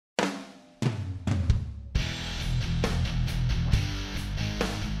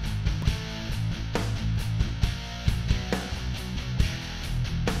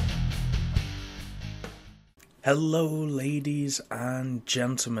Hello ladies and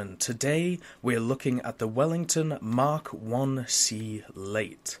gentlemen, today we're looking at the Wellington Mk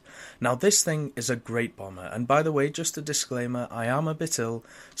late. Now this thing is a great bomber, and by the way, just a disclaimer, I am a bit ill,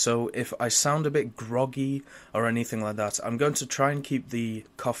 so if I sound a bit groggy or anything like that, I'm going to try and keep the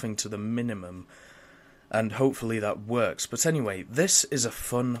coughing to the minimum, and hopefully that works. But anyway, this is a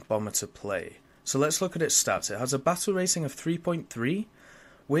fun bomber to play. So let's look at its stats. It has a battle rating of 3.3,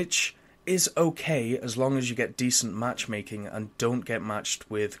 which is okay as long as you get decent matchmaking and don't get matched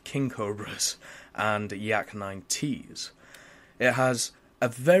with King Cobras and Yak 9Ts. It has a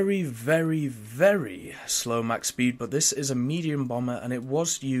very, very, very slow max speed, but this is a medium bomber and it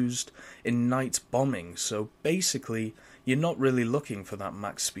was used in night bombing, so basically you're not really looking for that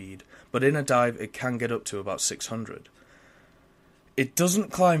max speed, but in a dive it can get up to about 600. It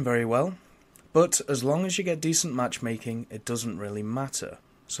doesn't climb very well, but as long as you get decent matchmaking, it doesn't really matter.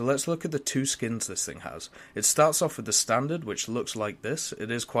 So let's look at the two skins this thing has. It starts off with the standard, which looks like this.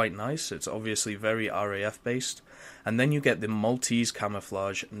 It is quite nice. It's obviously very RAF based. And then you get the Maltese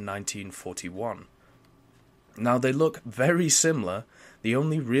Camouflage 1941. Now they look very similar. The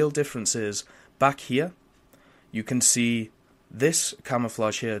only real difference is back here, you can see this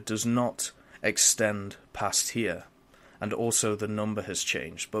camouflage here does not extend past here. And also the number has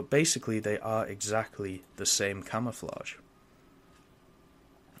changed. But basically they are exactly the same camouflage.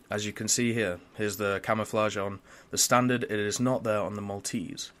 As you can see here, here's the camouflage on the standard, it is not there on the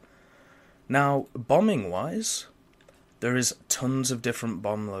Maltese. Now, bombing-wise, there is tons of different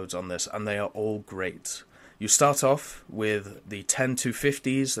bomb loads on this, and they are all great. You start off with the 10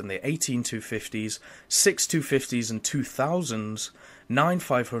 250s and the 18 250s, 6 250s and 2000s, 9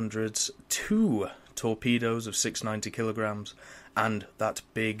 500s, 2 torpedoes of 690 kilograms, and that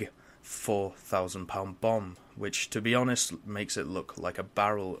big 4,000 pound bomb, which to be honest makes it look like a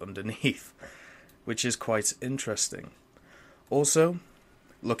barrel underneath, which is quite interesting. Also,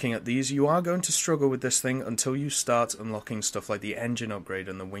 looking at these, you are going to struggle with this thing until you start unlocking stuff like the engine upgrade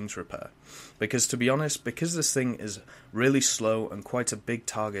and the wings repair, because to be honest, because this thing is really slow and quite a big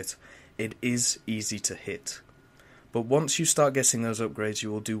target, it is easy to hit. But once you start getting those upgrades,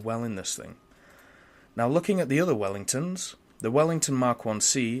 you will do well in this thing. Now looking at the other Wellingtons, the Wellington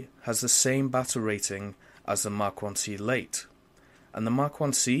Mk has the same battle rating as the Mk late. And the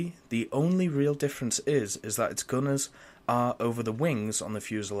Mk, the only real difference is that its gunners are over the wings on the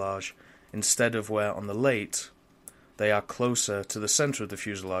fuselage instead of where on the late they are closer to the centre of the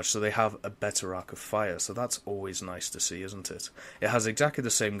fuselage, so they have a better arc of fire. So that's always nice to see, isn't it? It has exactly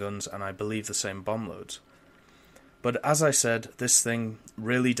the same guns and I believe the same bomb loads. But as I said, this thing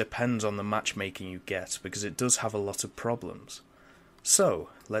really depends on the matchmaking you get, because it does have a lot of problems. So,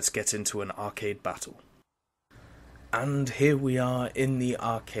 let's get into an arcade battle. And here we are in the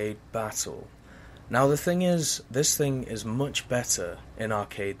arcade battle. Now the thing is, this thing is much better in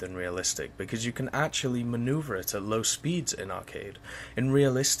arcade than realistic, because you can actually maneuver it at low speeds in arcade. In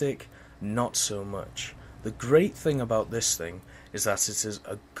realistic, not so much. The great thing about this thing is that it is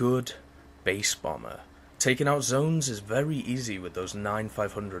a good base bomber. Taking out zones is very easy with those 9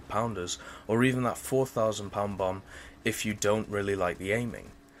 500 pounders, or even that 4,000 pound bomb if you don't really like the aiming.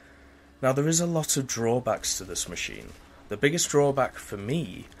 Now there is a lot of drawbacks to this machine. The biggest drawback for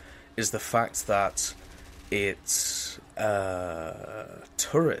me is the fact that its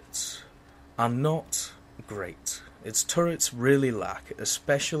turrets are not great. Its turrets really lack,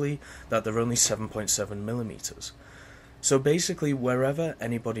 especially that they're only 7.7mm. So basically wherever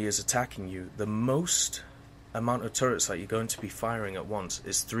anybody is attacking you, the most amount of turrets that you're going to be firing at once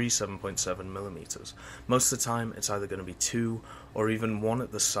is 3 7.7mm. Most of the time it's either going to be 2 or even 1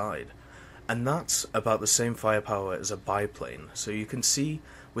 at the side, and that's about the same firepower as a biplane. So you can see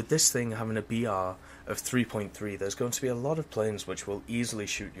with this thing having a BR of 3.3, there's going to be a lot of planes which will easily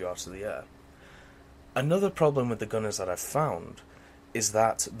shoot you out of the air. Another problem with the gunners that I've found is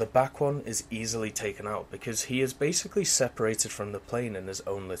that the back one is easily taken out because he is basically separated from the plane in his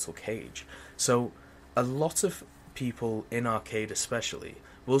own little cage. So a lot of people in arcade especially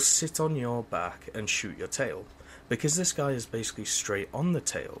will sit on your back and shoot your tail. Because this guy is basically straight on the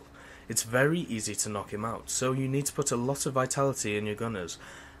tail, it's very easy to knock him out. So you need to put a lot of vitality in your gunners.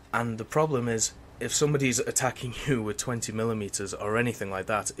 And the problem is, if somebody's attacking you with 20mm or anything like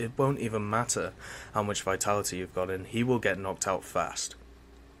that, it won't even matter how much vitality you've got in, he will get knocked out fast.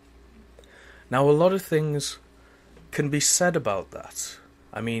 Now a lot of things can be said about that.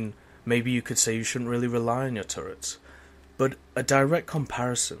 I mean, maybe you could say you shouldn't really rely on your turrets, but a direct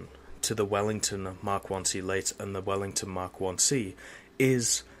comparison to the Wellington Mk late and the Wellington Mk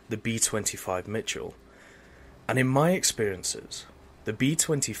is the B-25 Mitchell. And in my experiences, the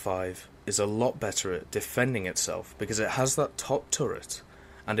B-25 is a lot better at defending itself because it has that top turret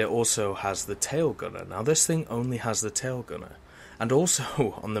and it also has the tail gunner. Now this thing only has the tail gunner, and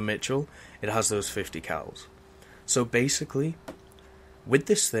also on the Mitchell it has those 50 cals. So basically, with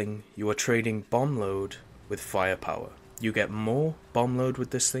this thing you are trading bomb load with firepower. You get more bomb load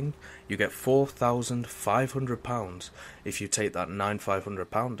with this thing. You get 4,500 pounds if you take that 9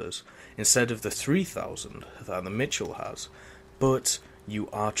 500-pounders instead of the 3,000 that the Mitchell has. But you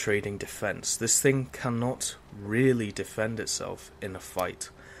are trading defense. This thing cannot really defend itself in a fight.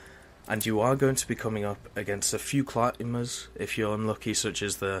 And you are going to be coming up against a few climbers if you're unlucky, such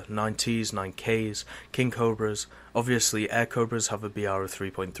as the 9Ts, 9Ks, King Cobras. Obviously Air Cobras have a BR of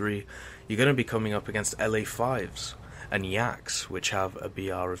 3.3. You're going to be coming up against LA5s and Yaks, which have a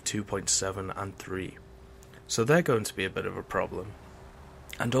BR of 2.7 and 3. So they're going to be a bit of a problem.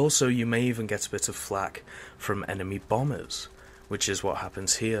 And also you may even get a bit of flak from enemy bombers, which is what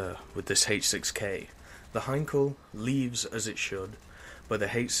happens here with this H6K. The Heinkel leaves as it should, but the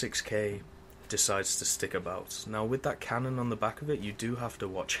H6K decides to stick about. Now with that cannon on the back of it, you do have to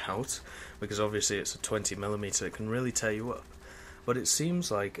watch out, because obviously it's a 20mm, it can really tear you up. But it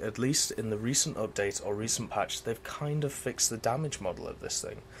seems like, at least in the recent update or recent patch, they've kind of fixed the damage model of this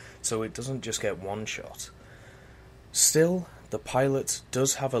thing, so it doesn't just get one shot. Still, the pilot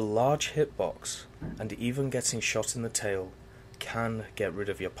does have a large hitbox, and even getting shot in the tail can get rid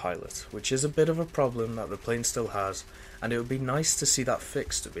of your pilot, which is a bit of a problem that the plane still has, and it would be nice to see that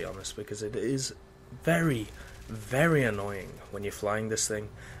fixed, to be honest, because it is very, very annoying when you're flying this thing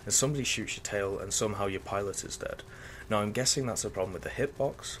and somebody shoots your tail and somehow your pilot is dead. Now I'm guessing that's a problem with the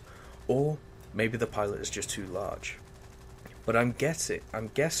hitbox, or maybe the pilot is just too large. But I'm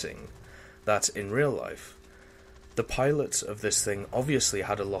guessing that in real life, the pilot of this thing obviously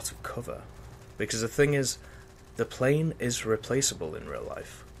had a lot of cover, because the thing is, the plane is replaceable in real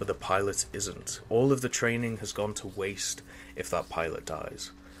life, but the pilot isn't. All of the training has gone to waste if that pilot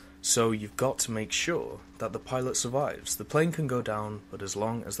dies. So you've got to make sure that the pilot survives. The plane can go down, but as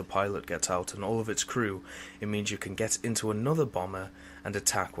long as the pilot gets out and all of its crew, it means you can get into another bomber and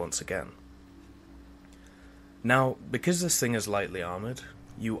attack once again. Now, because this thing is lightly armoured,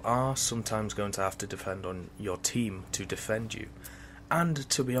 you are sometimes going to have to depend on your team to defend you. And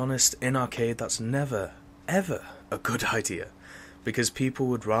to be honest, in arcade that's never, ever a good idea, because people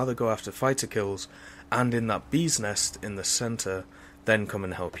would rather go after fighter kills and in that bee's nest in the centre then come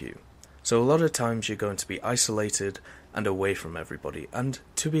and help you. So a lot of times you're going to be isolated and away from everybody, and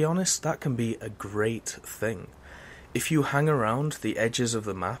to be honest, that can be a great thing. If you hang around the edges of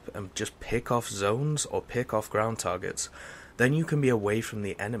the map and just pick off zones or pick off ground targets, then you can be away from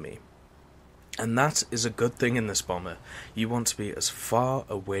the enemy. And that is a good thing in this bomber. You want to be as far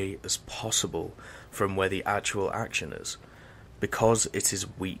away as possible from where the actual action is, because it is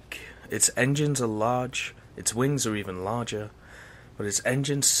weak. Its engines are large, its wings are even larger, but its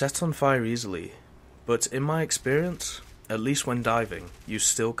engines set on fire easily. But in my experience, at least when diving, you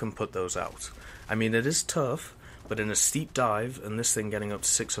still can put those out. I mean, it is tough, but in a steep dive, and this thing getting up to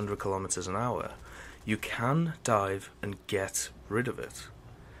 600 kilometers an hour, you can dive and get rid of it.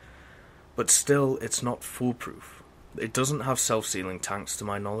 But still, it's not foolproof. It doesn't have self-sealing tanks to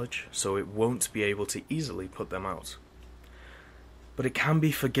my knowledge, so it won't be able to easily put them out. But it can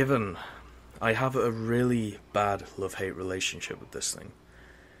be forgiven. I have a really bad love-hate relationship with this thing.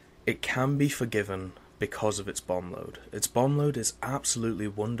 It can be forgiven because of its bomb load. Its bomb load is absolutely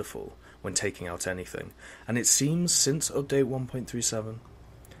wonderful when taking out anything, and it seems since update 1.37,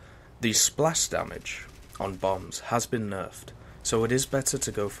 the splash damage on bombs has been nerfed, so it is better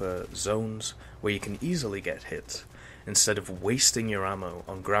to go for zones where you can easily get hit, instead of wasting your ammo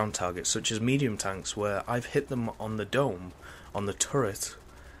on ground targets such as medium tanks, where I've hit them on the dome, on the turret,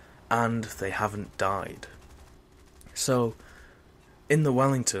 and they haven't died. So, in the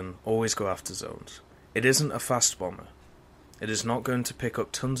Wellington, always go after zones. It isn't a fast bomber. It is not going to pick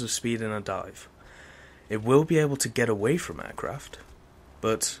up tons of speed in a dive. It will be able to get away from aircraft,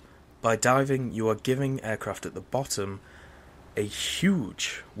 but by diving you are giving aircraft at the bottom a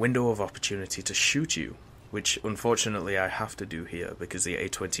huge window of opportunity to shoot you, which unfortunately I have to do here because the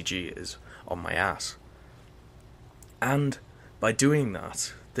A20G is on my ass. And by doing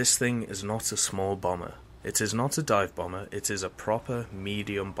that, this thing is not a small bomber. It is not a dive bomber, it is a proper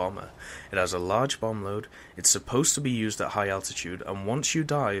medium bomber. It has a large bomb load, it's supposed to be used at high altitude, and once you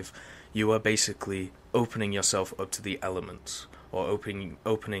dive, you are basically opening yourself up to the elements, or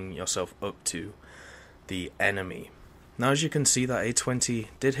opening yourself up to the enemy. Now as you can see, that A20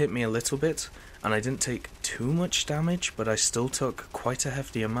 did hit me a little bit, and I didn't take too much damage, but I still took quite a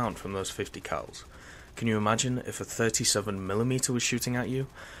hefty amount from those 50 cals. Can you imagine if a 37mm was shooting at you?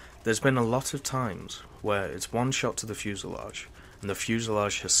 there's been a lot of times where it's one shot to the fuselage, and the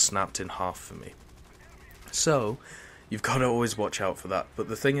fuselage has snapped in half for me. So, you've got to always watch out for that. But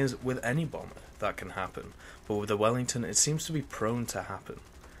the thing is, with any bomber, that can happen. But with the Wellington, it seems to be prone to happen.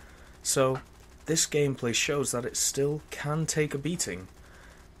 So, this gameplay shows that it still can take a beating,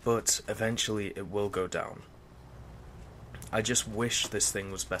 but eventually it will go down. I just wish this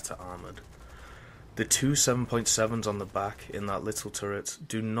thing was better armoured. The two 7.7s on the back in that little turret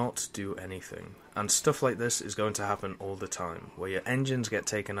do not do anything, and stuff like this is going to happen all the time, where your engines get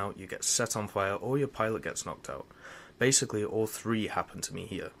taken out, you get set on fire, or your pilot gets knocked out. Basically, all three happen to me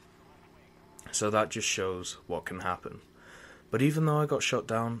here. So that just shows what can happen. But even though I got shot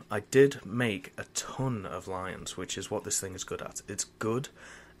down, I did make a ton of lions, which is what this thing is good at. It's good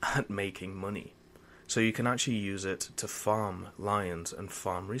at making money. So you can actually use it to farm lions and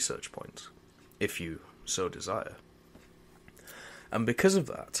farm research points, if you so desire. And because of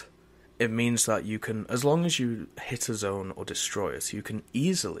that, it means that you can, as long as you hit a zone or destroy it, you can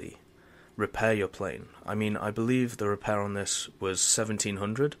easily repair your plane. I mean, I believe the repair on this was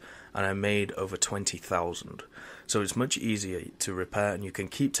 1700, and I made over 20,000. So it's much easier to repair, and you can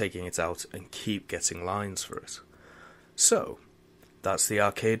keep taking it out and keep getting lines for it. So, that's the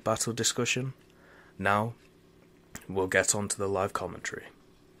arcade battle discussion. Now, we'll get on to the live commentary.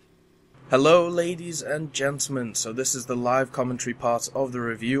 Hello ladies and gentlemen, so this is the live commentary part of the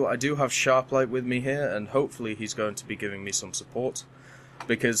review. I do have Sharplight with me here, and hopefully he's going to be giving me some support.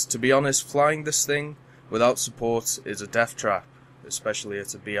 Because, to be honest, flying this thing without support is a death trap, especially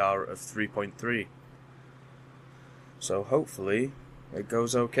at a BR of 3.3. So hopefully it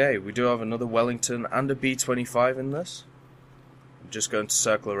goes okay. We do have another Wellington and a B-25 in this. I'm just going to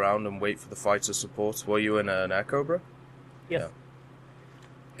circle around and wait for the fighter support. Were you in an Air Cobra? Yes. Yeah.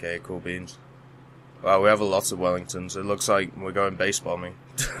 Okay, cool beans. Wow, we have a lot of Wellingtons. It looks like we're going base bombing.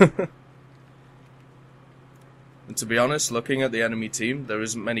 And to be honest, looking at the enemy team, there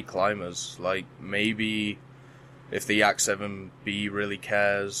isn't many climbers. Like, maybe if the Yak-7B really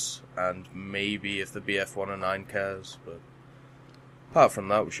cares, and maybe if the BF-109 cares, but apart from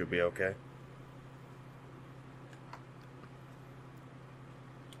that, we should be okay.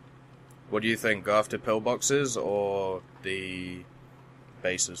 What do you think? Go after pillboxes or the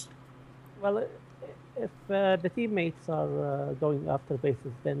bases? Well, if the teammates are going after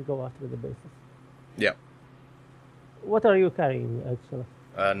bases, then go after the bases. Yeah. What are you carrying, actually?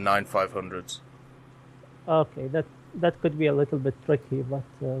 9.500s. Okay, that could be a little bit tricky, but...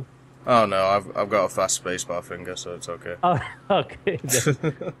 Oh no, I've got a fast spacebar finger, so it's okay. Oh, okay.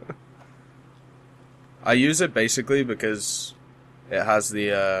 I use it basically because it has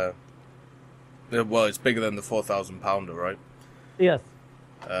the well, it's bigger than the 4,000 pounder, right? Yes.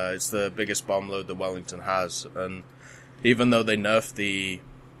 It's the biggest bomb load that Wellington has, and even though they nerfed the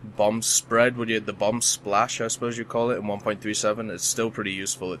bomb spread, the bomb splash, I suppose you call it, in 1.37, it's still pretty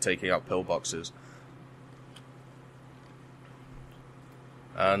useful at taking out pillboxes.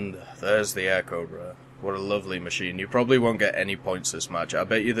 And there's the Air Cobra. What a lovely machine. You probably won't get any points this match. I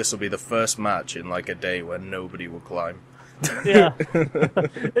bet you this will be the first match in like a day where nobody will climb. Yeah.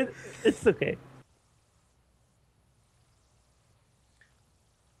 It's okay.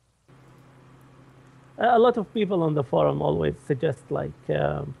 A lot of people on the forum always suggest, like,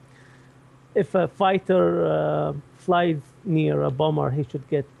 if a fighter flies near a bomber, he should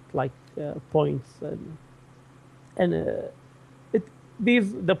get like points, and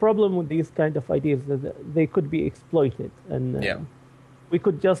the problem with these kind of ideas is that they could be exploited, and we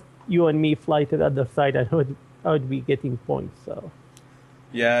could just, you and me, fly to the other side, and I would be getting points. So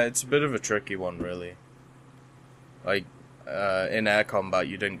yeah, it's a bit of a tricky one, really. Like, in air combat,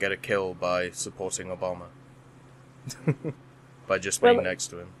 you didn't get a kill by supporting a bomber. By just being next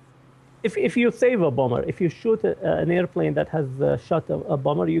to him. If you save a bomber, if you shoot an airplane that has shot a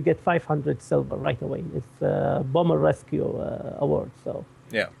bomber, you get 500 silver right away. It's a bomber rescue award. So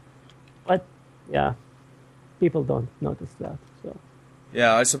yeah, but yeah, people don't notice that. So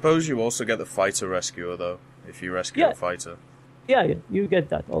yeah, I suppose you also get the fighter rescuer though, if you rescue a fighter. Yeah, you get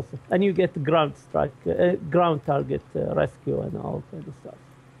that also, and you get ground strike, ground target rescue, and all kind of stuff.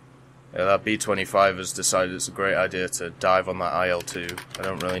 Yeah, that B-25 has decided it's a great idea to dive on that IL-2. I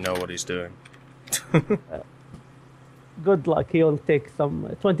don't really know what he's doing. Good luck. He'll take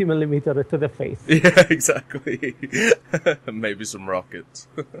some 20mm to the face. Yeah, exactly. Maybe some rockets.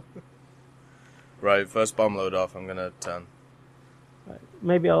 Right, first bomb load off. I'm gonna turn. Right.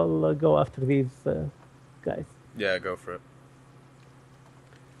 Maybe I'll go after these guys. Yeah, go for it.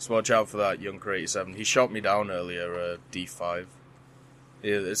 So watch out for that Junker 87. He shot me down earlier, D5.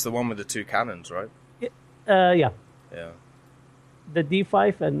 It's the one with the two cannons, right? Yeah. Yeah. the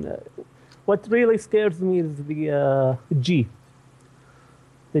D5, and what really scares me is the G.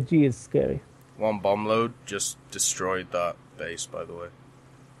 The G is scary. One bomb load just destroyed that base, by the way.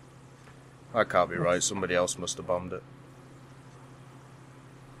 That can't be right. Somebody else must have bombed it.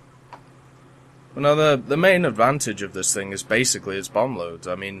 Well, now, the main advantage of this thing is basically its bomb loads.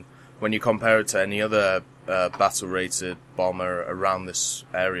 I mean, when you compare it to any other battle-rated bomber around this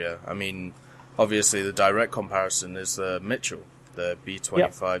area, I mean, obviously the direct comparison is the Mitchell, the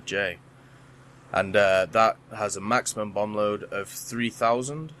B-25J. Yep. And that has a maximum bomb load of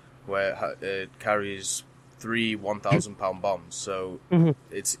 3,000, where it carries 3 1,000-pound bombs. So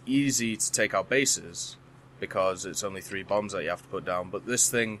it's easy to take out bases because it's only 3 bombs that you have to put down. But this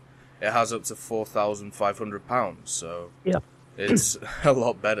thing, it has up to 4,500 pounds. So it's a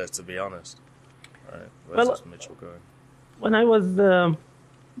lot better, to be honest. All right, where's this Mitchell going? When I was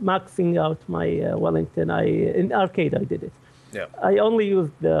maxing out my Wellington, in arcade I did it. Yeah. I only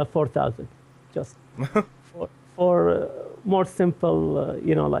used the 4,000, just for more simple,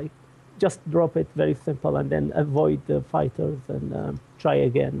 like just drop it very simple and then avoid the fighters and try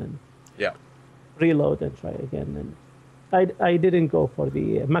again and reload and try again. And I didn't go for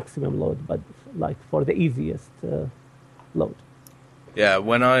the maximum load, but like for the easiest load. Yeah,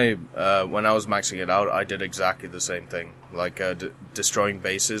 when I was maxing it out, I did exactly the same thing, like destroying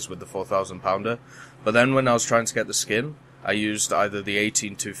bases with the 4,000 pounder. But then when I was trying to get the skin, I used either the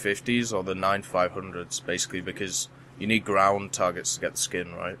 18-250s or the 9-500s, basically because you need ground targets to get the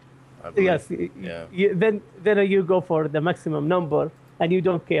skin, right? Yes. Then you go for the maximum number, and you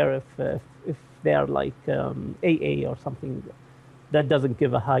don't care if they are like AA or something that doesn't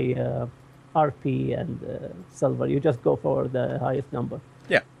give a high RP and silver. You just go for the highest number.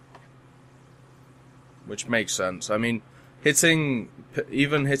 Yeah. Which makes sense. I mean, hitting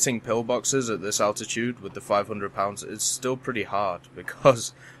pillboxes at this altitude with the 500 pounds is still pretty hard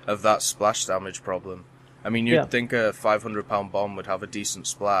because of that splash damage problem. I mean, you'd think a 500-pound bomb would have a decent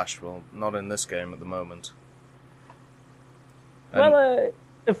splash. Well, not in this game at the moment. And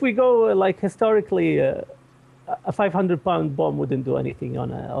if we go like historically, a 500-pound bomb wouldn't do anything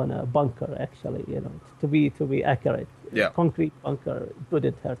on a bunker. Actually, to be accurate, concrete bunker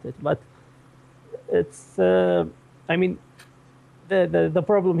wouldn't hurt it. But it's, I mean, the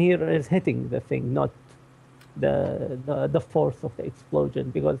problem here is hitting the thing, not the force of the explosion.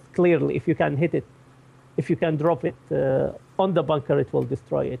 Because clearly, if you can hit it, if you can drop it on the bunker, it will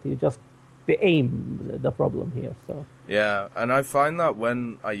destroy it. You just the aim, the problem here. So yeah, and I find that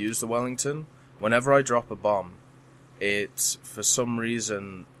when I use the Wellington, whenever I drop a bomb, it for some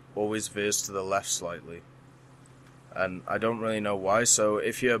reason always veers to the left slightly, and I don't really know why. So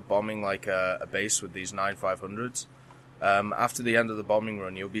if you're bombing like a base with these 9-500s, after the end of the bombing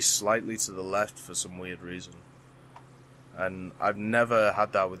run, you'll be slightly to the left for some weird reason. And I've never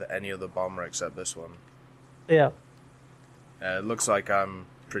had that with any other bomber except this one. Yeah. It looks like I'm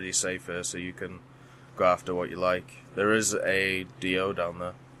pretty safe here, so you can go after what you like. There is a DO down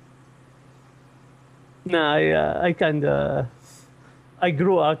there. No, I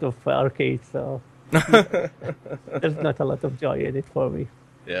grew out of arcade, so there's not a lot of joy in it for me.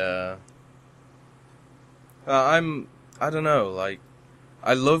 Yeah. I don't know, like,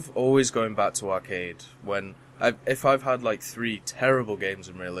 I love always going back to arcade when, if I've had like 3 terrible games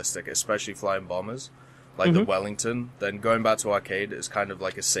in realistic, especially flying bombers, like the Wellington, then going back to arcade is kind of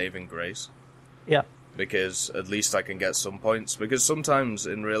like a saving grace. Yeah. Because at least I can get some points. Because sometimes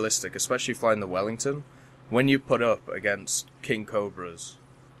in realistic, especially flying the Wellington, when you put up against King Cobras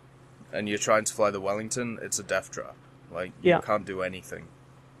and you're trying to fly the Wellington, it's a death trap. Like, you can't do anything.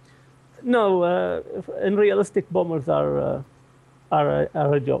 No, in realistic, bombers are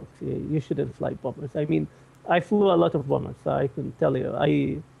a joke. You shouldn't fly bombers. I mean, I flew a lot of bombers, so I can tell you.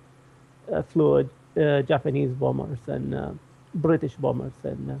 I flew Japanese bombers and British bombers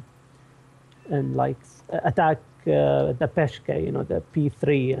and like attack the Peshka, the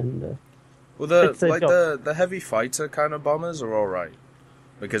P3 and. Well, the heavy fighter kind of bombers are all right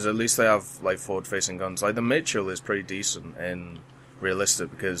because at least they have like forward-facing guns. Like the Mitchell is pretty decent in realistic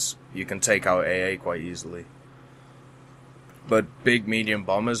because you can take out AA quite easily. But big medium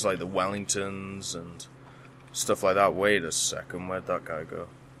bombers like the Wellingtons and stuff like that. Wait a second, where'd that guy go?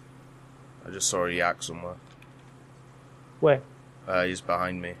 I just saw a yak somewhere. Where? He's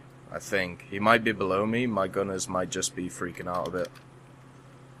behind me, I think. He might be below me. My gunners might just be freaking out a bit.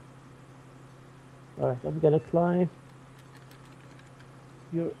 Alright, I'm gonna climb.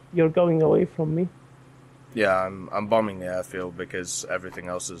 You're going away from me? Yeah, I'm bombing the airfield because everything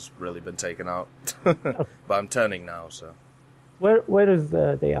else has really been taken out. Okay. But I'm turning now, so. Where is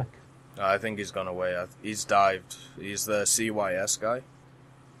the yak? I think he's gone away. He's dived. He's the CYS guy.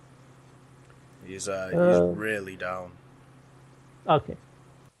 He's really down. Okay.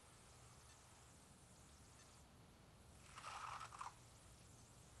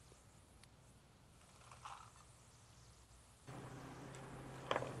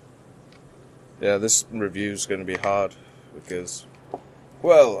 Yeah, this review's going to be hard because,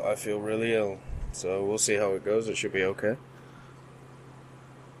 well, I feel really ill. So we'll see how it goes. It should be okay.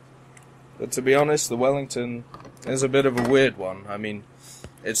 But to be honest, the Wellington is a bit of a weird one. I mean,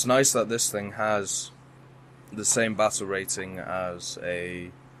 it's nice that this thing has the same battle rating as a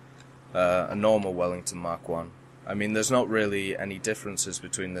normal Wellington Mark 1. I mean, there's not really any differences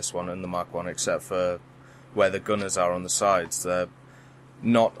between this one and the Mark 1 except for where the gunners are on the sides. They're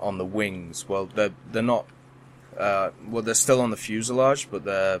not on the wings. Well, they're not. Well, they're still on the fuselage, but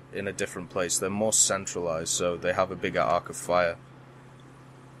they're in a different place. They're more centralized, so they have a bigger arc of fire.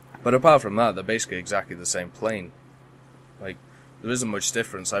 But apart from that, they're basically exactly the same plane. Like, there isn't much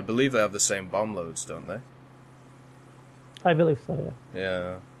difference. I believe they have the same bomb loads, don't they? I believe so, yeah.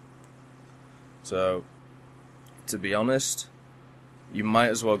 Yeah. So, to be honest, you might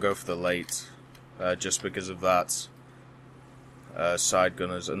as well go for the late, just because of that side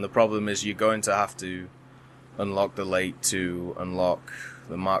gunners. And the problem is you're going to have to unlock the late to unlock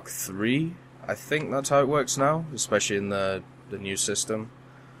the Mark III. I think that's how it works now, especially in the new system.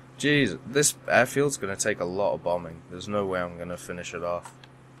 Jeez, this airfield's going to take a lot of bombing. There's no way I'm going to finish it off.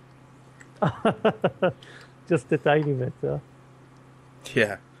 Just a tiny bit, yeah.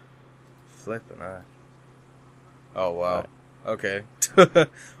 Yeah. Flippin' heck. Oh, wow. Right. Okay. Well,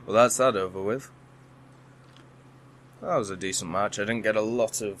 that's that over with. That was a decent match. I didn't get a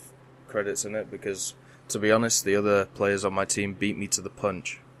lot of credits in it because, to be honest, the other players on my team beat me to the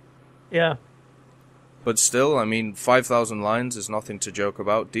punch. Yeah. But still, I mean, 5,000 lines is nothing to joke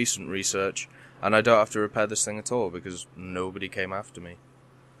about. Decent research. And I don't have to repair this thing at all because nobody came after me.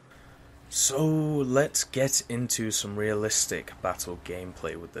 So, let's get into some realistic battle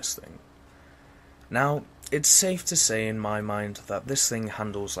gameplay with this thing. Now, it's safe to say in my mind that this thing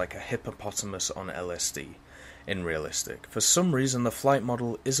handles like a hippopotamus on LSD in realistic. For some reason, the flight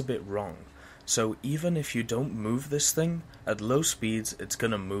model is a bit wrong. So even if you don't move this thing, at low speeds, it's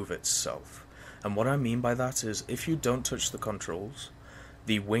gonna move itself. And what I mean by that is, if you don't touch the controls,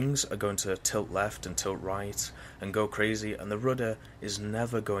 the wings are going to tilt left and tilt right and go crazy, and the rudder is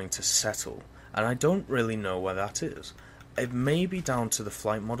never going to settle. And I don't really know why that is. It may be down to the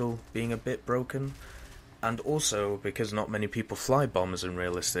flight model being a bit broken, and also because not many people fly bombers in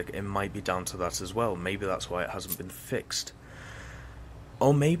realistic, it might be down to that as well. Maybe that's why it hasn't been fixed.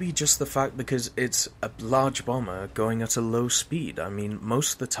 Or maybe just the fact because it's a large bomber going at a low speed. I mean,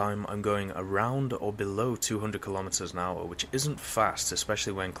 most of the time I'm going around or below 200 kilometers an hour, which isn't fast,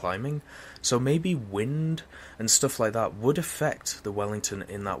 especially when climbing. So maybe wind and stuff like that would affect the Wellington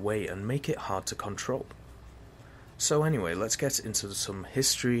in that way and make it hard to control. So anyway, let's get into some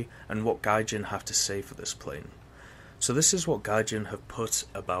history and what Gaijin have to say for this plane. So this is what Gaijin have put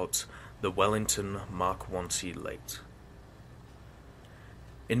about the Wellington Mark 1C late.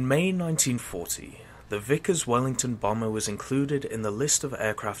 In May 1940, the Vickers Wellington bomber was included in the list of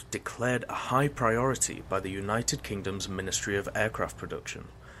aircraft declared a high priority by the United Kingdom's Ministry of Aircraft Production.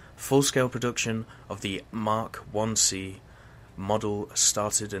 Full-scale production of the Mark 1C model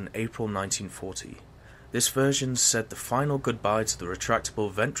started in April 1940. This version said the final goodbye to the retractable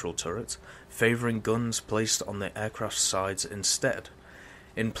ventral turret, favouring guns placed on the aircraft's sides instead.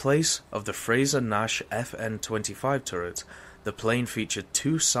 In place of the Fraser-Nash FN-25 turret, the plane featured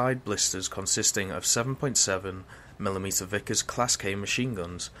two side blisters consisting of 7.7mm Vickers Class K machine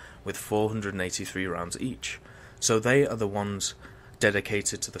guns with 483 rounds each. So they are the ones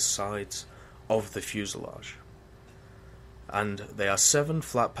dedicated to the sides of the fuselage. And they are 7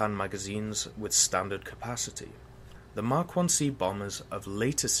 flat-pan magazines with standard capacity. The Mark 1C bombers of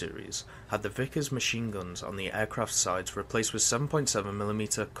later series had the Vickers machine guns on the aircraft sides replaced with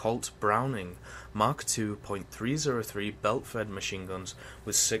 7.7mm Colt Browning Mark II .303 belt-fed machine guns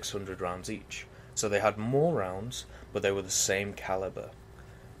with 600 rounds each. So they had more rounds, but they were the same caliber.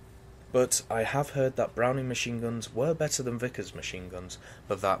 But I have heard that Browning machine guns were better than Vickers machine guns,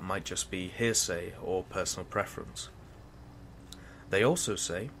 but that might just be hearsay or personal preference. They also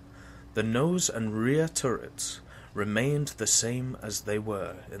say the nose and rear turrets remained the same as they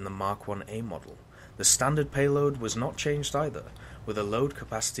were in the Mark 1A model. The standard payload was not changed either, with a load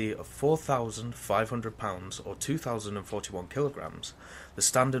capacity of 4,500 pounds or 2,041 kilograms. The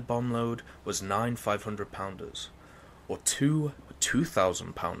standard bomb load was 9 500-pounders, or 2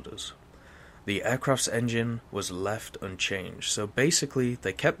 2,000-pounders. The aircraft's engine was left unchanged, so basically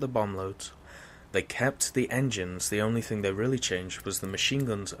they kept the bomb loads, they kept the engines. The only thing they really changed was the machine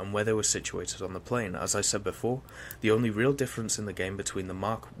guns and where they were situated on the plane. As I said before, the only real difference in the game between the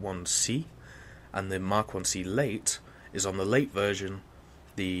Mark 1C and the Mark 1C Late is on the Late version,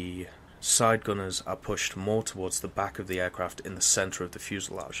 the side gunners are pushed more towards the back of the aircraft in the center of the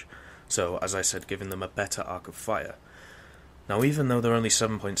fuselage. So, as I said, giving them a better arc of fire. Now, even though they're only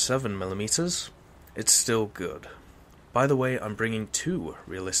 7.7mm, it's still good. By the way, I'm bringing 2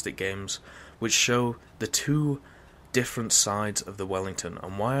 realistic games which show the 2 different sides of the Wellington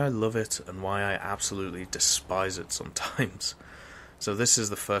and why I love it and why I absolutely despise it sometimes. So this is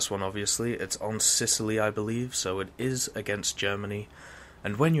the first one, obviously. It's on Sicily, I believe, so it is against Germany.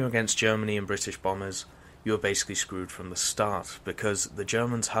 And when you're against Germany and British bombers, you're basically screwed from the start, because the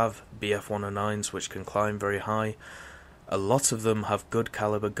Germans have Bf-109s which can climb very high. A lot of them have good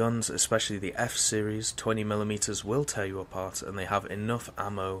caliber guns, especially the F series. 20mm will tear you apart, and they have enough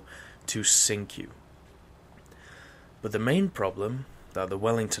ammo to sink you. But the main problem that the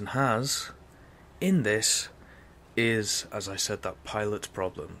Wellington has in this is, as I said, that pilot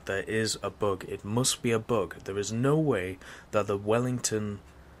problem. There is a bug. It must be a bug. There is no way that the Wellington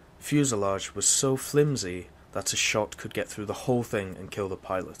fuselage was so flimsy that a shot could get through the whole thing and kill the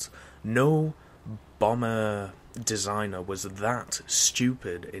pilot. No bomber designer was that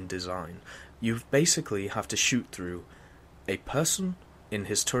stupid in design. You basically have to shoot through a person in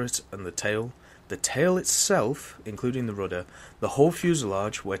his turret and the tail itself, including the rudder, the whole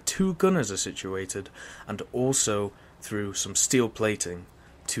fuselage where 2 gunners are situated, and also through some steel plating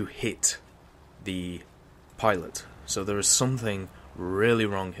to hit the pilot. So there is something really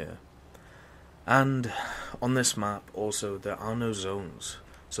wrong here. And on this map also there are no zones,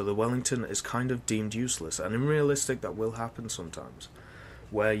 so the Wellington is kind of deemed useless, and in realistic that will happen sometimes,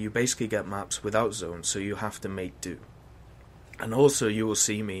 where you basically get maps without zones, so you have to make do. And also you will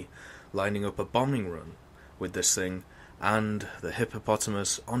see me lining up a bombing run with this thing, and the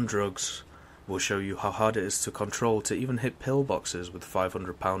Hippopotamus on drugs will show you how hard it is to control, to even hit pillboxes with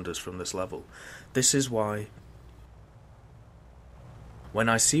 500-pounders from this level. This is why when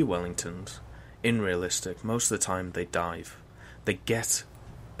I see Wellingtons in realistic, most of the time they dive. They get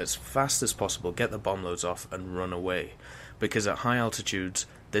as fast as possible, get the bomb loads off and run away, because at high altitudes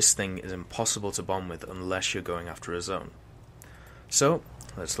this thing is impossible to bomb with unless you're going after a zone. So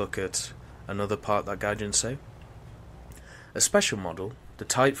let's look at another part that Gaijin say. A special model, the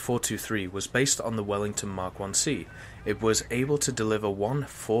Type 423, was based on the Wellington Mark 1C. It was able to deliver one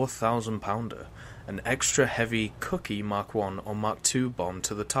 4,000-pounder, an extra heavy Cookie Mark 1 or Mark 2 bomb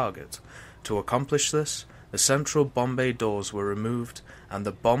to the target. To accomplish this, the central bomb bay doors were removed and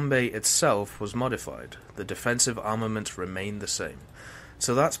the bomb bay itself was modified. The defensive armament remained the same.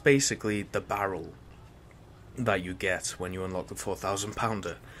 So that's basically the barrel that you get when you unlock the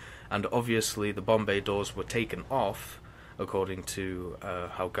 4,000-pounder. And obviously the bomb bay doors were taken off, according to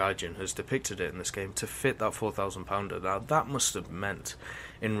how Gaijin has depicted it in this game, to fit that 4,000-pounder. Now that must have meant,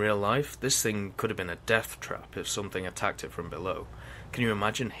 in real life, this thing could have been a death trap if something attacked it from below. Can you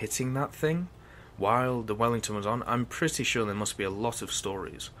imagine hitting that thing while the Wellington was on? I'm pretty sure there must be a lot of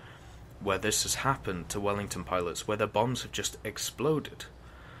stories where this has happened to Wellington pilots, where their bombs have just exploded,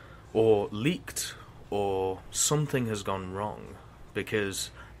 or leaked, or something has gone wrong,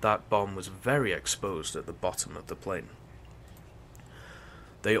 because that bomb was very exposed at the bottom of the plane.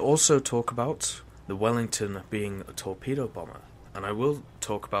 They also talk about the Wellington being a torpedo bomber, and I will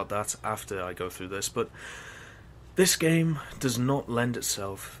talk about that after I go through this, but this game does not lend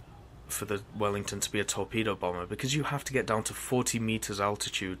itself for the Wellington to be a torpedo bomber, because you have to get down to 40 meters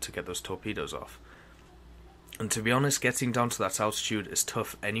altitude to get those torpedoes off. And to be honest, getting down to that altitude is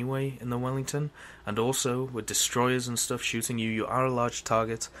tough anyway in the Wellington, and also with destroyers and stuff shooting you, you are a large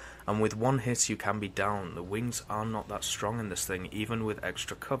target, and with one hit you can be down. The wings are not that strong in this thing, even with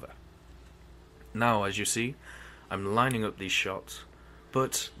extra cover. Now, as you see, I'm lining up these shots,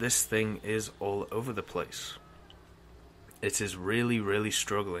 but this thing is all over the place. It is really, really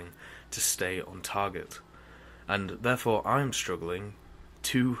struggling to stay on target, and therefore I'm struggling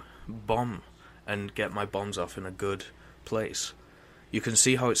to bomb and get my bombs off in a good place. You can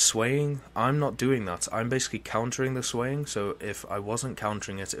see how it's swaying. I'm not doing that. I'm basically countering the swaying, so if I wasn't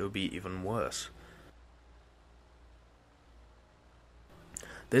countering it, it would be even worse.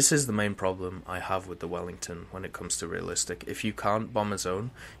 This is the main problem I have with the Wellington when it comes to realistic. If you can't bomb a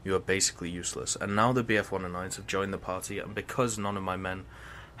zone, you are basically useless. And now the Bf-109s have joined the party, and because none of my men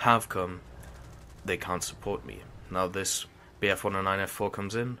have come, they can't support me. Now this Bf-109F4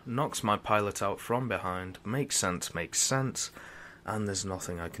 comes in, knocks my pilot out from behind, makes sense, and there's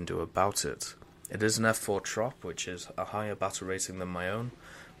nothing I can do about it. It is an F4 trop, which is a higher battle rating than my own,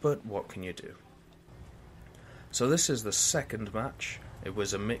 but what can you do? So this is the second match. It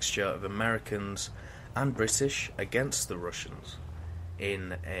was a mixture of Americans and British against the Russians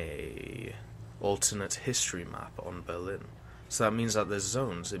in a alternate history map on Berlin. So that means that there's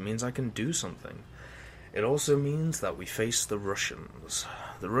zones. It means I can do something. It also means that we face the Russians.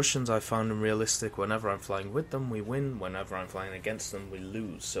 The Russians I found unrealistic. Whenever I'm flying with them, we win. Whenever I'm flying against them, we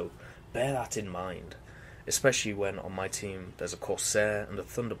lose. So bear that in mind. Especially when on my team there's a Corsair and a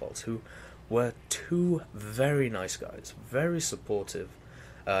Thunderbolt, who were two very nice guys. Very supportive.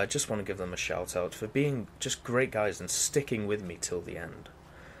 I just want to give them a shout out for being just great guys and sticking with me till the end.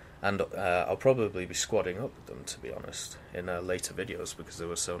 And I'll probably be squadding up with them, to be honest, in later videos because they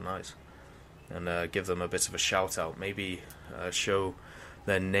were so nice. And give them a bit of a shout out, maybe show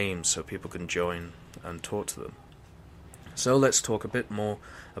their names so people can join and talk to them. So let's talk a bit more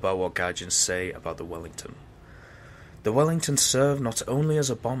about what Gaijins say about the Wellington. The Wellington served not only as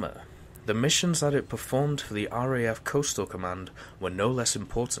a bomber. The missions that it performed for the RAF Coastal Command were no less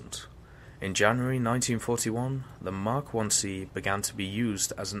important. In January 1941, the Mark 1C began to be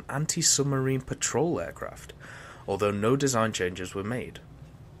used as an anti-submarine patrol aircraft, although no design changes were made.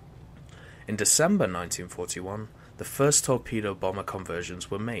 In December 1941, the first torpedo bomber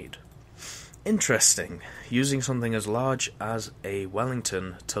conversions were made. Interesting, using something as large as a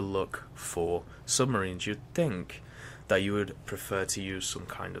Wellington to look for submarines. You'd think that you would prefer to use some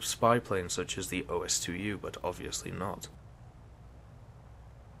kind of spy plane such as the OS-2U, but obviously not.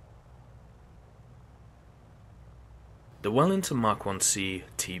 The Wellington Mark 1C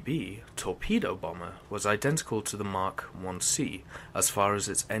TB torpedo bomber was identical to the Mark 1C as far as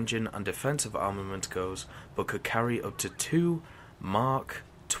its engine and defensive armament goes, but could carry up to 2 Mark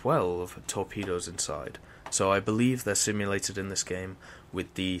 12 torpedoes inside. So I believe they're simulated in this game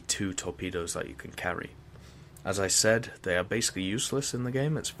with the 2 torpedoes that you can carry. As I said, they are basically useless in the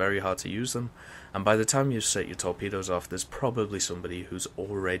game. It's very hard to use them, and by the time you set your torpedoes off, there's probably somebody who's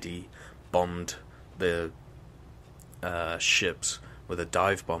already bombed the ships with a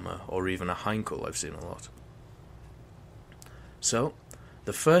dive bomber or even a Heinkel. I've seen a lot. So,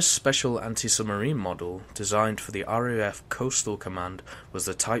 the first special anti-submarine model designed for the RAF Coastal Command was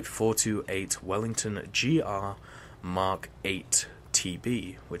the Type 428 Wellington GR Mark 8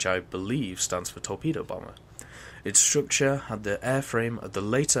 TB, which I believe stands for torpedo bomber. Its structure had the airframe of the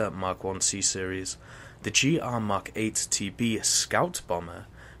later Mark 1C series. The GR Mark 8 TB Scout bomber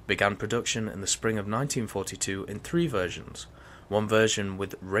began production in the spring of 1942 in 3 versions. One version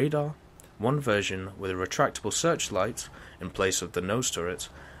with radar, one version with a retractable searchlight in place of the nose turret,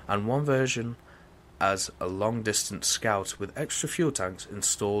 and one version as a long-distance scout with extra fuel tanks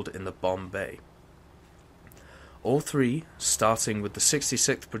installed in the bomb bay. All 3, starting with the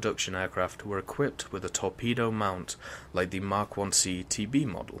 66th production aircraft, were equipped with a torpedo mount like the Mark 1C TB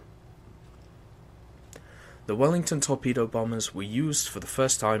model. The Wellington torpedo bombers were used for the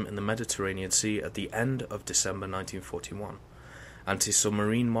first time in the Mediterranean Sea at the end of December 1941.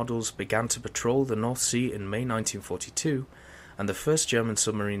 Anti-submarine models began to patrol the North Sea in May 1942, and the first German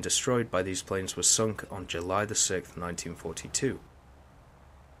submarine destroyed by these planes was sunk on July 6, 1942.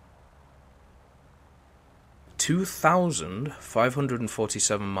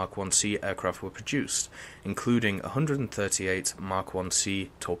 2,547 Mark 1C aircraft were produced, including 138 Mark 1C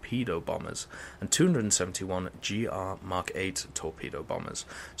torpedo bombers and 271 GR Mark 8 torpedo bombers.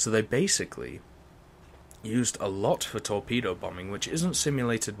 So they basically used a lot for torpedo bombing, which isn't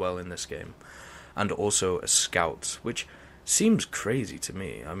simulated well in this game, and also a scout, which seems crazy to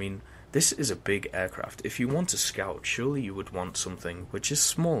me. I mean, this is a big aircraft. If you want a scout, surely you would want something which is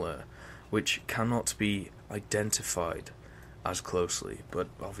smaller, which cannot be identified as closely, but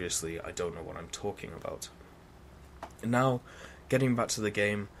obviously I don't know what I'm talking about. Now, getting back to the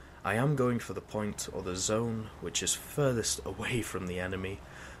game, I am going for the point or the zone which is furthest away from the enemy.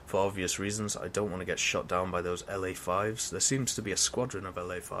 For obvious reasons, I don't want to get shot down by those LA-5s. There seems to be a squadron of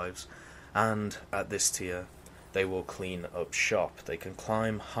LA-5s, and at this tier, they will clean up shop. They can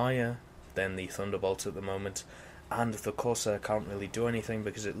climb higher than the Thunderbolt at the moment, and the Corsair can't really do anything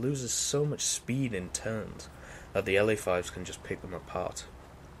because it loses so much speed in turns that the LA-5s can just pick them apart.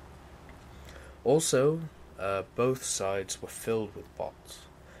 Also, both sides were filled with bots,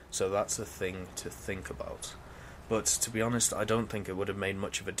 so that's a thing to think about. But to be honest, I don't think it would have made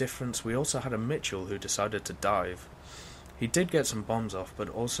much of a difference. We also had a Mitchell who decided to dive. He did get some bombs off, but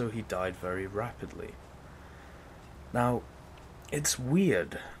also he died very rapidly. Now, it's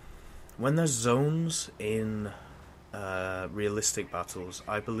weird. When there's zones in realistic battles,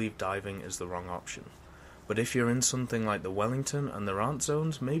 I believe diving is the wrong option. But if you're in something like the Wellington and there aren't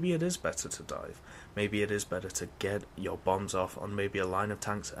zones, maybe it is better to dive. Maybe it is better to get your bombs off on maybe a line of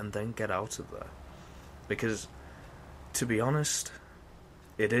tanks and then get out of there. Because, to be honest,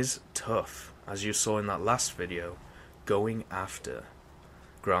 it is tough, as you saw in that last video, going after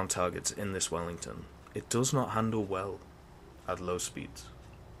ground targets in this Wellington. It does not handle well at low speeds.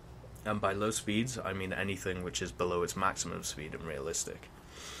 And by low speeds, I mean anything which is below its maximum speed in realistic.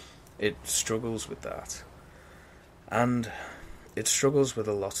 It struggles with that. And it struggles with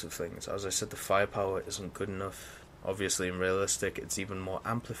a lot of things. As I said, the firepower isn't good enough. Obviously, in realistic, it's even more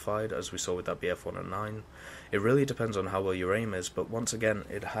amplified, as we saw with that BF-109. It really depends on how well your aim is, but once again,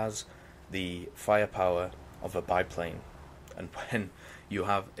 it has the firepower of a biplane. And when you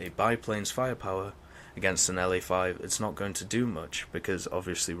have a biplane's firepower against an LA-5, it's not going to do much, because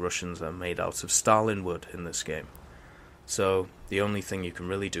obviously Russians are made out of Stalin wood in this game. So the only thing you can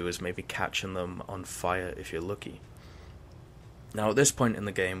really do is maybe catching them on fire if you're lucky. Now at this point in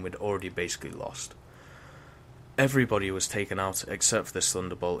the game, we'd already basically lost. Everybody was taken out except for this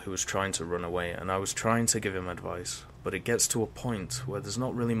Thunderbolt who was trying to run away, and I was trying to give him advice, but it gets to a point where there's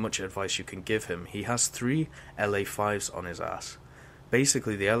not really much advice you can give him. He has 3 LA-5s on his ass.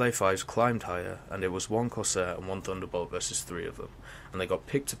 Basically, the LA-5s climbed higher, and it was 1 Corsair and 1 Thunderbolt versus 3 of them, and they got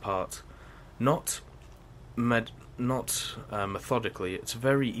picked apart, not methodically. It's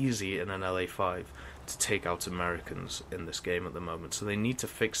very easy in an LA-5 to take out Americans in this game at the moment, so they need to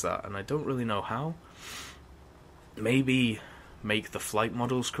fix that, and I don't really know how. Maybe make the flight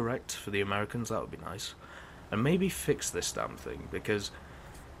models correct for the Americans, that would be nice, and maybe fix this damn thing, because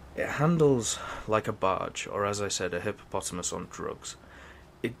it handles like a barge, or as I said, a hippopotamus on drugs.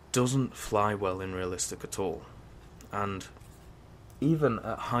 It doesn't fly well in realistic at all, and even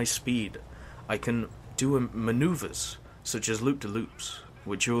at high speed, I can do maneuvers such as loop-de-loops,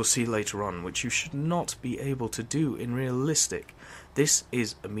 which you will see later on, which you should not be able to do in realistic. This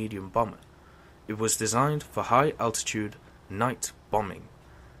is a medium bomber. It was designed for high altitude night bombing.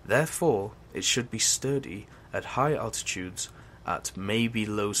 Therefore, it should be sturdy at high altitudes at maybe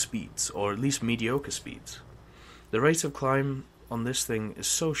low speeds, or at least mediocre speeds. The rate of climb on this thing is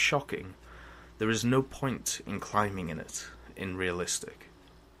so shocking, there is no point in climbing in it in realistic.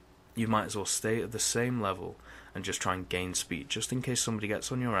 You might as well stay at the same level and just try and gain speed, just in case somebody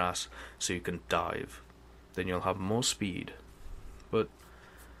gets on your ass so you can dive. Then you'll have more speed. But,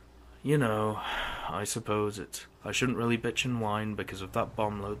 you know, I suppose I shouldn't really bitch and whine because of that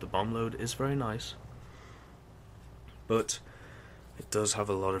bomb load. The bomb load is very nice, but it does have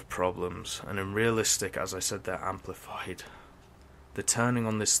a lot of problems, and in realistic, as I said, they're amplified. The turning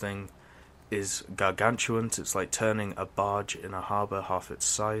on this thing is gargantuan. It's like turning a barge in a harbour half its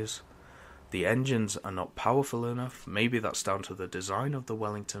size. The engines are not powerful enough. Maybe that's down to the design of the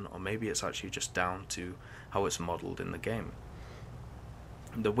Wellington, or maybe it's actually just down to how it's modelled in the game.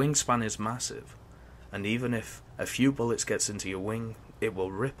 The wingspan is massive, and even if a few bullets gets into your wing, it will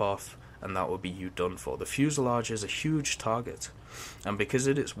rip off, and that will be you done for. The fuselage is a huge target, and because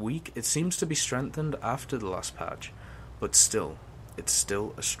it is weak, it seems to be strengthened after the last patch, but still, it's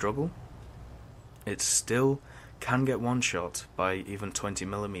still a struggle. It still can get one-shot by even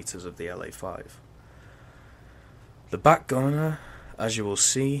 20mm of the LA-5. The back gunner, as you will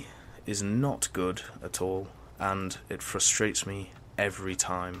see, is not good at all, and it frustrates me every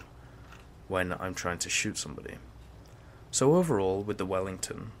time when I'm trying to shoot somebody. So overall, with the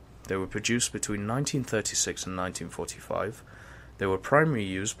Wellington, they were produced between 1936 and 1945. They were primarily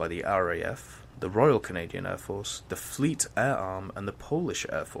used by the RAF, the Royal Canadian Air Force, the Fleet Air Arm, and the Polish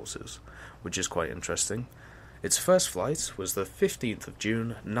Air Forces, which is quite interesting. Its first flight was the 15th of June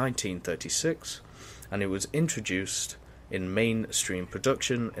 1936, and it was introduced in mainstream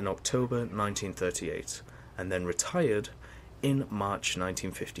production in October 1938, and then retired in March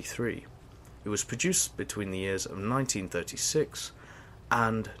 1953. It was produced between the years of 1936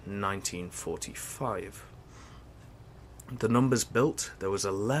 and 1945. The numbers built, there was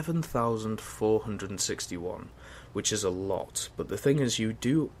 11,461, which is a lot, but the thing is, you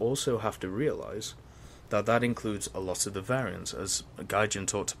do also have to realise that that includes a lot of the variants. As Gaijin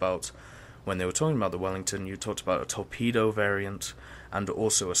talked about when they were talking about the Wellington, you talked about a torpedo variant and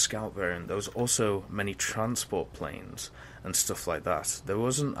also a scout variant. There was also many transport planes and stuff like that. There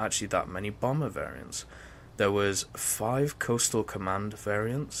wasn't actually that many bomber variants. There was 5 coastal command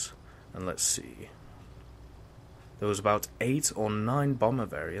variants, and let's see, there was about 8 or 9 bomber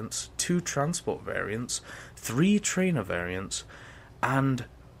variants, 2 transport variants, 3 trainer variants, and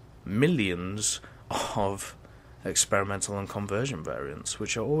millions of experimental and conversion variants,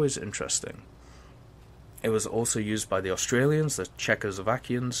 which are always interesting. It was also used by the Australians, the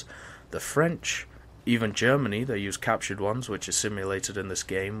Czechoslovakians, the French, Even Germany, they use captured ones, which is simulated in this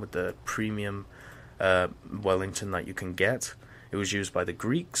game with the premium Wellington that you can get. It was used by the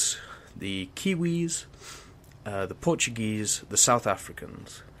Greeks, the Kiwis, the Portuguese, the South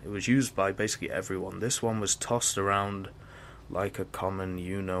Africans. It was used by basically everyone. This one was tossed around like a common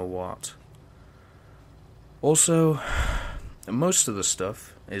you-know-what. Also, most of the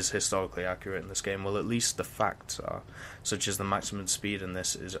stuff is historically accurate in this game. Well, at least the facts are, such as the maximum speed in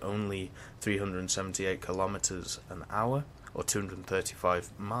this is only 378 kilometers an hour, or 235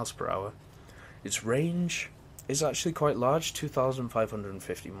 miles per hour. Its range is actually quite large,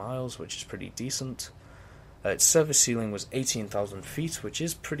 2,550 miles, which is pretty decent. Its service ceiling was 18,000 feet, which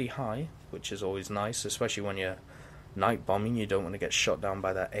is pretty high, which is always nice, especially when you're night bombing. You don't want to get shot down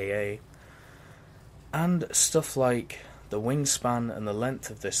by that AA. And stuff like the wingspan and the length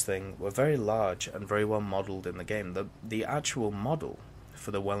of this thing were very large and very well modelled in the game. The actual model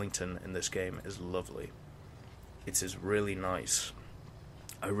for the Wellington in this game is lovely. It is really nice.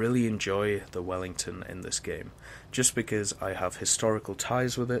 I really enjoy the Wellington in this game, just because I have historical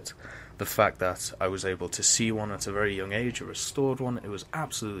ties with it. The fact that I was able to see one at a very young age, a restored one, it was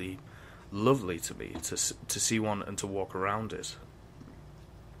absolutely lovely to me to see one and to walk around it.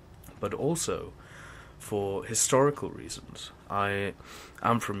 But also, for historical reasons, I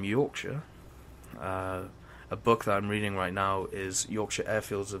am from Yorkshire. A book that I'm reading right now is Yorkshire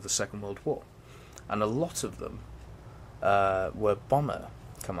Airfields of the Second World War, and a lot of them were bomber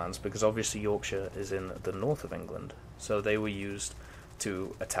commands, because obviously Yorkshire is in the north of England, so they were used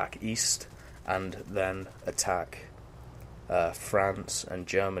to attack east and then attack France and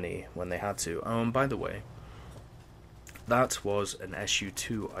Germany when they had to. Oh, and by the way, that was an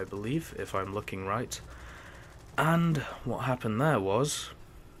Su-2, I believe, if I'm looking right. And what happened there was,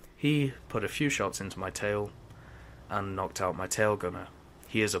 he put a few shots into my tail and knocked out my tail gunner.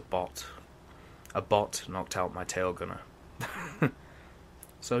 He is a bot. A bot knocked out my tail gunner.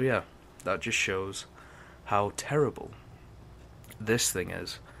 So yeah, that just shows how terrible this thing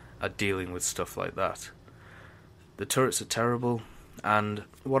is at dealing with stuff like that. The turrets are terrible, and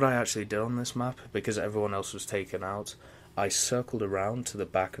what I actually did on this map, because everyone else was taken out, I circled around to the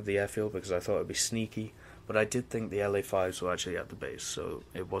back of the airfield because I thought it would be sneaky, but I did think the LA-5s were actually at the base, so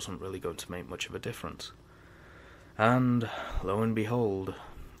it wasn't really going to make much of a difference. And lo and behold,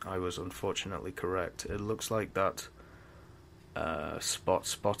 I was unfortunately correct. It looks like that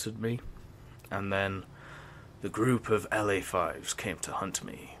spotted me, and then the group of LA-5s came to hunt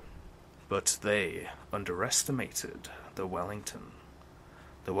me, but they underestimated the Wellington.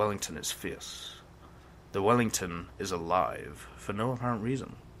 The Wellington is fierce. The Wellington is alive for no apparent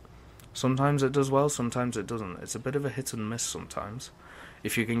reason. Sometimes it does well, sometimes it doesn't. It's a bit of a hit and miss sometimes.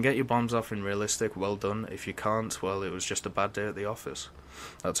 If you can get your bombs off in realistic, well done. If you can't, well, it was just a bad day at the office.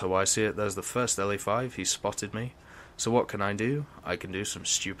 That's how I see it. There's the first LA-5, he spotted me. So what can I do? I can do some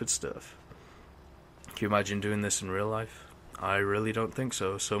stupid stuff. Can you imagine doing this in real life? I really don't think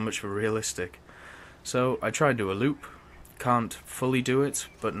so. So much for realistic. So I tried to do a loop. Can't fully do it,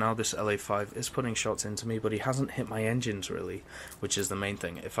 but now this LA-5 is putting shots into me, but he hasn't hit my engines really, which is the main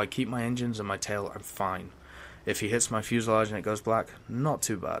thing. If I keep my engines and my tail, I'm fine. If he hits my fuselage and it goes black, not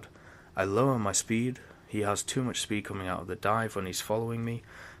too bad. I lower my speed. He has too much speed coming out of the dive when he's following me,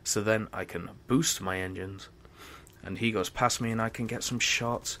 so then I can boost my engines, and he goes past me and I can get some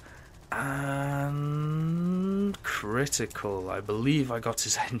shots. And critical. I believe I got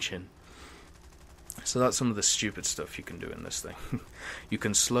his engine. So that's some of the stupid stuff you can do in this thing. You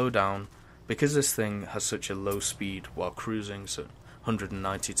can slow down, because this thing has such a low speed while cruising, so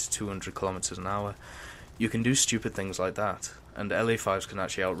 190 to 200 kilometers an hour, you can do stupid things like that, and LA-5s can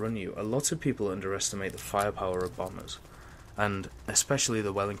actually outrun you. A lot of people underestimate the firepower of bombers, and especially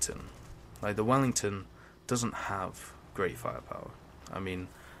the Wellington. Like, the Wellington doesn't have great firepower. I mean,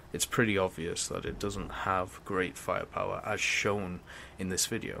 it's pretty obvious that it doesn't have great firepower, as shown in this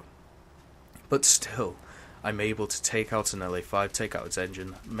video. But still, I'm able to take out an LA-5, take out its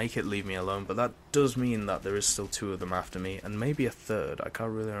engine, make it leave me alone, but that does mean that there is still two of them after me, and maybe a third, I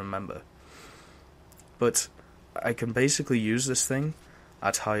can't really remember. But I can basically use this thing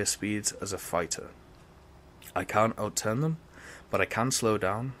at higher speeds as a fighter. I can't outturn them, but I can slow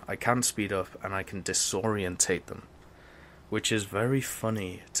down, I can speed up, and I can disorientate them. Which is very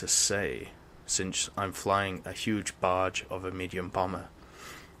funny to say, since I'm flying a huge barge of a medium bomber.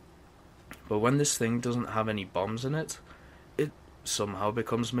 But when this thing doesn't have any bombs in it, it somehow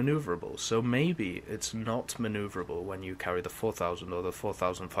becomes maneuverable. So maybe it's not maneuverable when you carry the 4,000 or the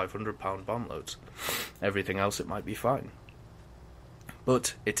 4,500 pound bomb loads. Everything else it might be fine.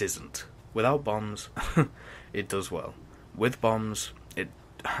 But it isn't. Without bombs, it does well. With bombs, it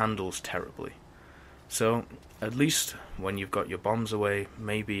handles terribly. So, at least when you've got your bombs away,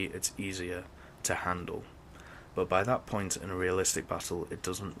 maybe it's easier to handle. But by that point in a realistic battle, it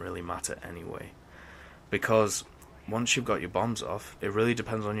doesn't really matter anyway. Because once you've got your bombs off, it really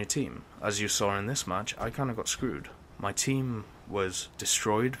depends on your team. As you saw in this match, I kind of got screwed. My team was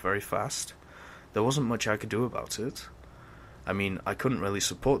destroyed very fast. There wasn't much I could do about it. I mean, I couldn't really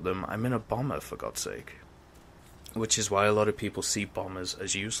support them. I'm in a bomber, for God's sake. Which is why a lot of people see bombers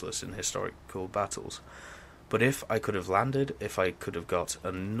as useless in historical battles. But if I could have landed, if I could have got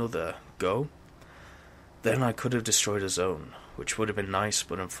another go, then I could have destroyed a zone, which would have been nice,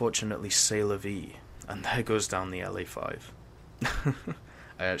 but unfortunately c'est la vie. And there goes down the LA5.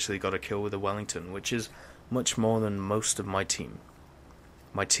 I actually got a kill with a Wellington, which is much more than most of my team.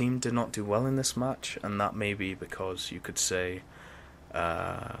 My team did not do well in this match, and that may be because, you could say,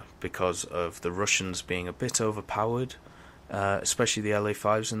 because of the Russians being a bit overpowered, especially the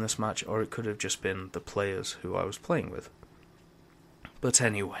LA5s in this match, or it could have just been the players who I was playing with. But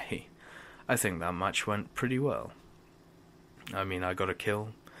anyway, I think that match went pretty well. I mean, I got a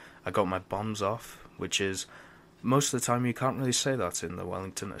kill, I got my bombs off, which is, most of the time you can't really say that in the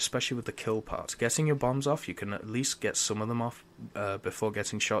Wellington, especially with the kill part. Getting your bombs off, you can at least get some of them off before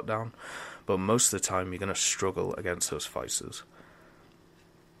getting shot down, but most of the time you're going to struggle against those fighters.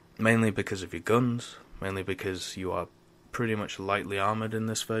 Mainly because of your guns, mainly because you are pretty much lightly armoured in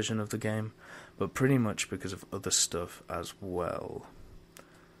this version of the game, but pretty much because of other stuff as well.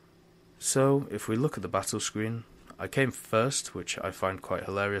 So, if we look at the battle screen, I came first, which I find quite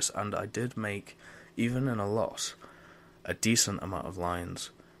hilarious, and I did make, even in a loss, a decent amount of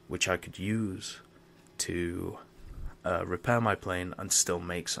lines, which I could use to repair my plane and still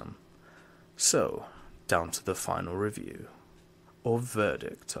make some. So, down to the final review. Or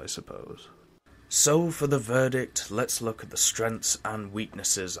verdict, I suppose. So, for the verdict, let's look at the strengths and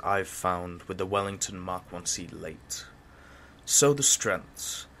weaknesses I've found with the Wellington Mk late. So, the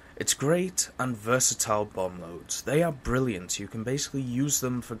strengths. It's great and versatile bomb loads. They are brilliant. You can basically use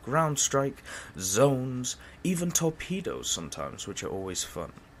them for ground strike, zones, even torpedoes sometimes, which are always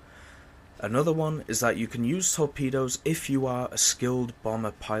fun. Another one is that you can use torpedoes if you are a skilled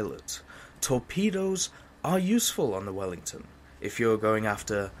bomber pilot. Torpedoes are useful on the Wellington if you're going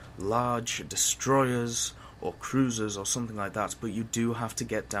after large destroyers or cruisers or something like that, but you do have to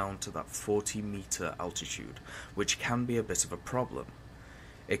get down to that 40-meter altitude, which can be a bit of a problem.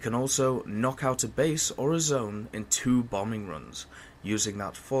 It can also knock out a base or a zone in 2 bombing runs, using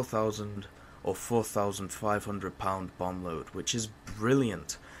that 4,000 or 4,500 pound bomb load, which is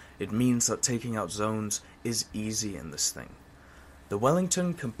brilliant. It means that taking out zones is easy in this thing. The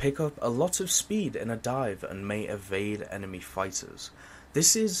Wellington can pick up a lot of speed in a dive and may evade enemy fighters.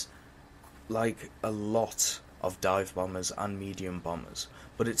 This is like a lot of dive bombers and medium bombers,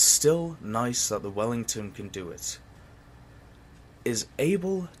 but it's still nice that the Wellington can do it. Is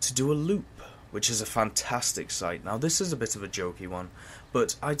able to do a loop, which is a fantastic sight. Now this is a bit of a jokey one,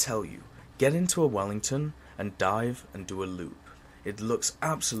 but I tell you, get into a Wellington and dive and do a loop. It looks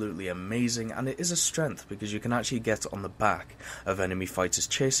absolutely amazing, and it is a strength because you can actually get on the back of enemy fighters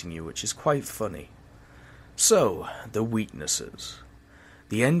chasing you, which is quite funny. So, the weaknesses.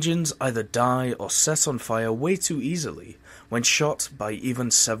 The engines either die or set on fire way too easily when shot by even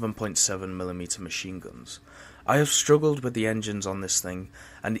 7.7mm machine guns. I have struggled with the engines on this thing,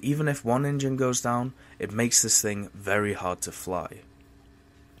 and even if one engine goes down, it makes this thing very hard to fly.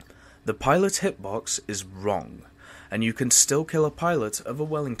 The pilot hitbox is wrong, and you can still kill a pilot of a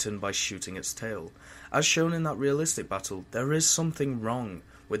Wellington by shooting its tail. As shown in that realistic battle, there is something wrong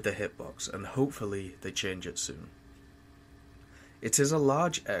with the hitbox, and hopefully they change it soon. It is a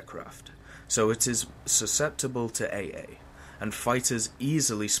large aircraft, so it is susceptible to AA, and fighters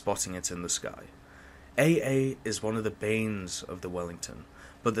easily spotting it in the sky. AA is one of the banes of the Wellington,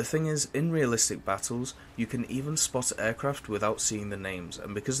 but the thing is, in realistic battles, you can even spot aircraft without seeing the names,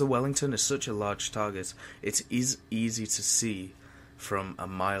 and because the Wellington is such a large target, it is easy to see from a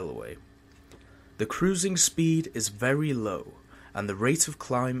mile away. The cruising speed is very low, and the rate of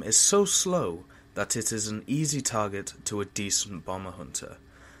climb is so slow that it is an easy target to a decent bomber hunter.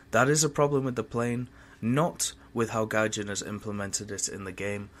 That is a problem with the plane, not with how Gaijin has implemented it in the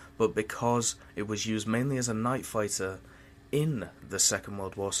game, but because it was used mainly as a night fighter in the Second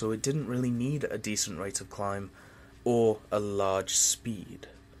World War, so it didn't really need a decent rate of climb or a large speed.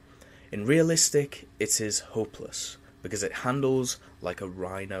 In realistic, it is hopeless, because it handles like a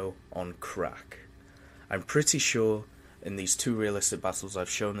rhino on crack. I'm pretty sure in these 2 realistic battles I've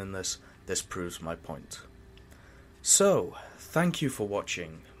shown in this proves my point. So, thank you for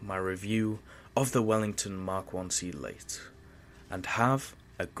watching my review of the Wellington Mk late, and have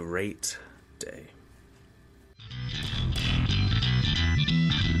a great day.